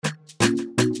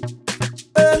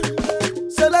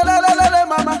Say la la la la la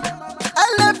mama.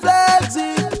 Elle Flexy.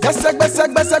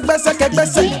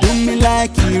 Gbese. Do me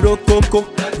like Rococo.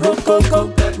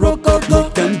 You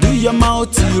can do your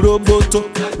mouth roboto.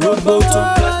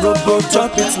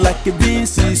 Chop it like a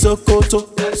Gbese. Sokoto.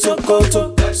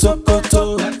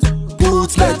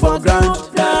 Put leg for ground.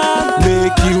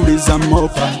 Make you raise them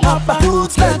up.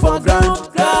 Put leg for ground.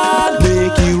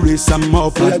 Make you raise them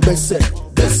up. Gbese.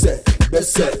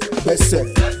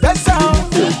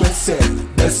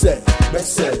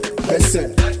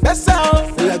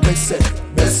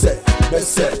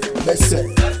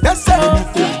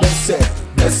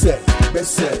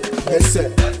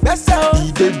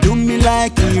 He dey do me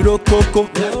like Rococo.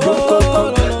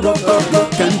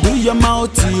 Can do your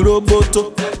mouth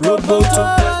roboto.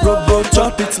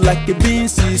 Chop it like a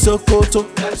Gbese. Sokoto.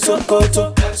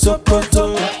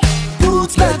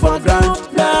 Put leg for ground.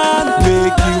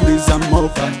 Make you raise them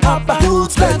up.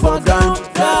 Put leg for ground.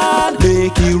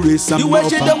 Make you raise them up. You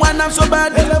wish it the one I'm so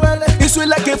bad. It's sweet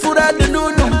like a food at the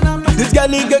noodle. This girl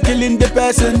nigga killing the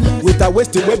person with a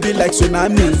waist to be like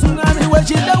tsunami. You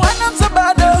wish it the one I'm so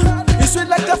bad. It's sweet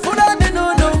like a food at the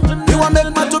noodle. You want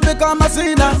make man to become a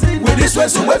sinner. With this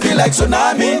waist to be like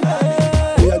tsunami.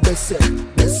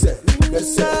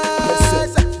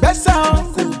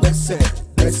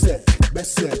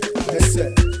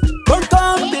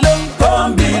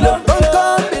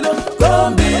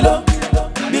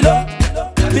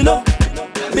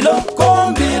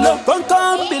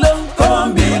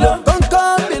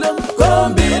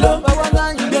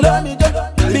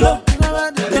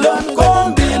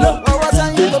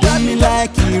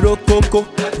 Rococo.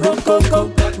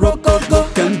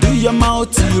 Can do your mouth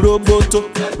roboto.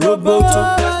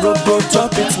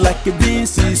 Chop it like a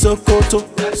Gbese. Sokoto.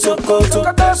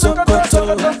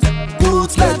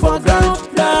 Put leg for ground.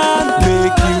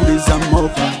 Make you raise them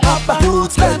up.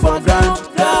 Put leg for ground.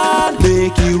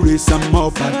 Make you raise them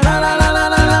up.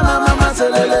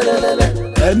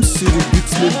 MC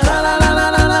beats me.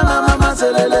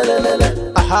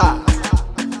 Aha.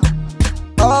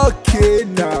 Okay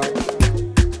now.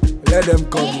 Let them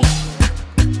come.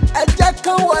 Ẹ̀jẹ̀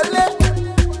kan wọlé,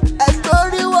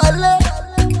 ẹ̀gbórí wọlé,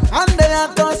 ọ̀ndẹ̀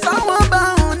yàtọ̀ sáwọn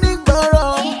báhùn nígboro.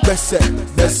 Gbese.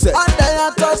 Ọ̀ndẹ̀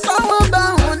yàtọ̀ sáwọn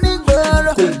báhùn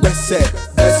nígboro.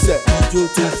 Gbese. Ijó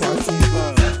tó fà fún.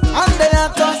 Ọ̀ndẹ̀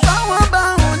yàtọ̀ sáwọn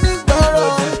báhùn nígboro.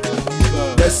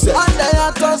 Gbese. Ọ̀ndẹ̀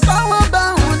yàtọ̀ sáwọn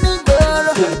báhùn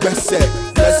nígboro. Gbese.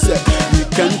 You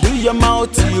can do your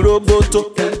mouth roboto.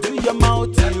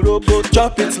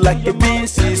 Chop it like a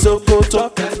Gbese. Sokoto.